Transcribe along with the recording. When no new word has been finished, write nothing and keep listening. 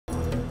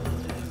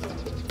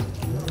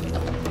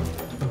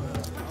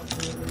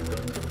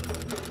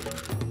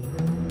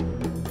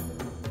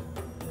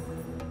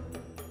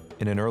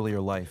In an earlier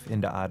life,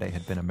 Inda Ade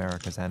had been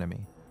America's enemy,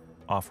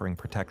 offering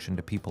protection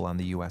to people on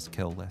the U.S.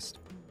 kill list.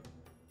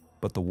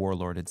 But the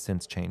warlord had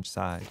since changed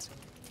sides.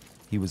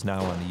 He was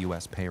now on the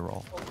U.S.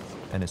 payroll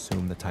and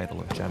assumed the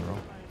title of general.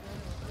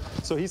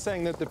 So he's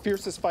saying that the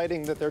fiercest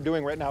fighting that they're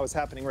doing right now is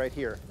happening right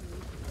here.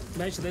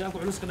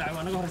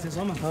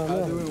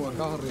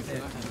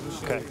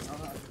 Okay.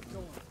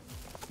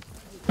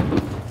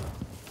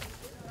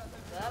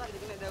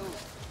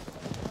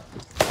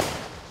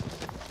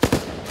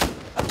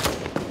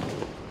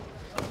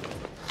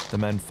 The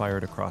men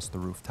fired across the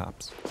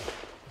rooftops,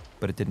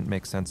 but it didn't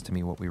make sense to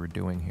me what we were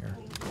doing here,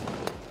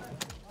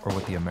 or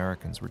what the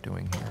Americans were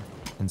doing here,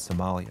 in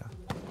Somalia,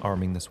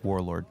 arming this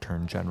warlord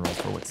turned general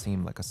for what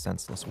seemed like a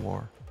senseless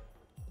war.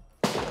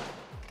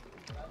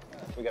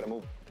 We gotta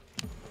move.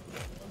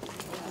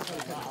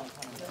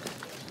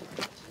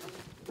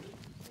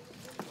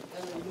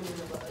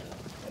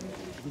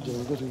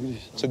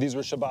 So these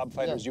were Shabab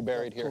fighters you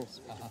buried here?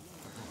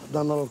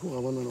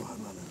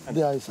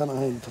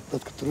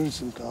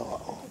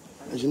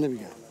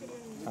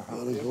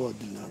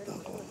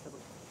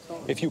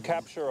 If you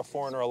capture a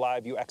foreigner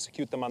alive, you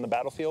execute them on the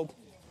battlefield?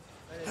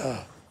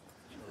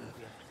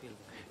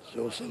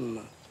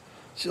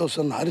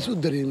 سيوصل حارس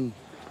الدرين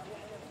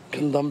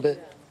كان ضمبه